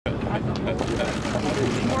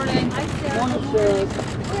Morning.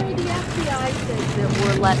 The FBI says that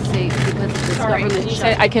we're less safe because of this government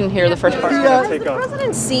shutdown. I can hear the first part. Has the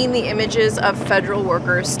president seen the images of federal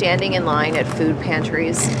workers standing in line at food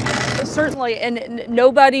pantries? Certainly, and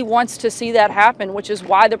nobody wants to see that happen, which is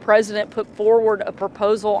why the president put forward a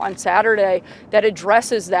proposal on Saturday that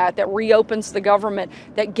addresses that reopens the government,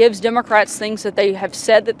 that gives Democrats things that they have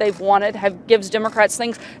said that they've wanted, gives Democrats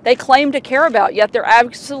things they claim to care about, yet they're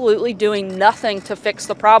absolutely doing nothing to fix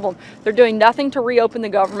the problem. They're doing nothing to reopen the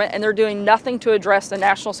government, and they're doing nothing to address the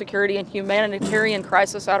national security and humanitarian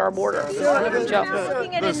crisis at our border.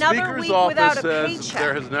 The Speaker's office says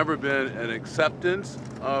there has never been an acceptance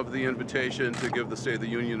of the invitation to give the State of the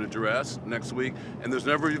Union address next week, and there's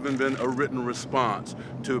never even been a written response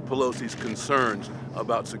to Pelosi's concerns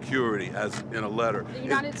about security, as in a letter. The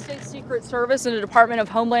United States Secret Service and the Department of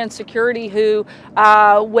Homeland Security, who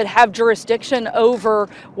would have jurisdiction over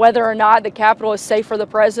whether or not the Capitol is safe for the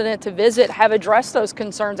president to visit, have addressed those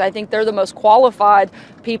concerns. I think they're the most qualified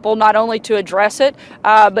people not only to address it,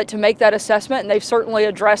 but to make that assessment, and they've certainly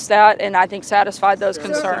addressed that and I think satisfied those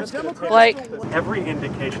concerns. Blake? Every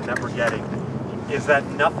indication that we're getting is that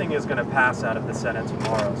nothing is going to pass out of the Senate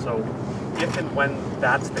tomorrow. So if and when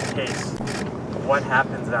that's the case, what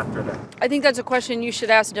happens after that? I think that's a question you should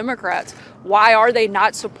ask Democrats. Why are they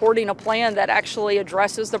not supporting a plan that actually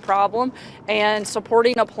addresses the problem and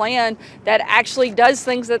supporting a plan that actually does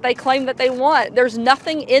things that they claim that they want? There's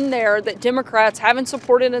nothing in there that Democrats haven't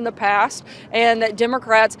supported in the past and that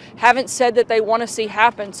Democrats haven't said that they want to see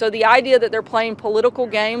happen. So the idea that they're playing political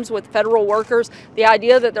games with federal workers, the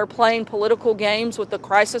idea that they're playing political games with the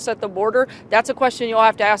crisis at the border, that's a question you'll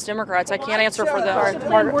have to ask Democrats. I can't answer for them. The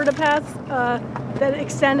plan were to pass that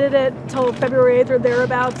extended it till February 8th or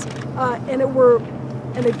thereabouts,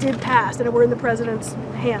 and it did pass, and it were in the president's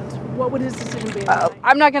hands. What would his decision be?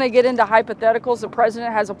 I'm not going to get into hypotheticals. The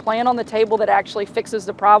president has a plan on the table that actually fixes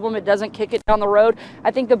the problem. It doesn't kick it down the road.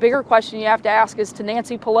 I think the bigger question you have to ask is to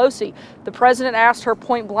Nancy Pelosi. The president asked her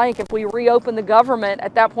point blank if we reopen the government.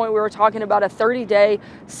 At that point, we were talking about a 30-day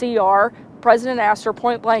CR. The president asked her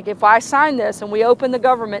point blank, if I sign this and we open the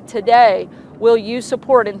government today, will you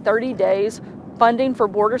support in 30 days funding for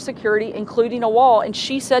border security, including a wall? And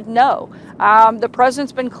she said no. The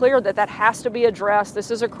president's been clear that that has to be addressed. This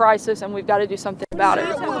is a crisis, and we've got to do something about it.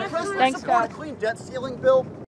 Will the president Thanks, support guys. a clean debt ceiling bill?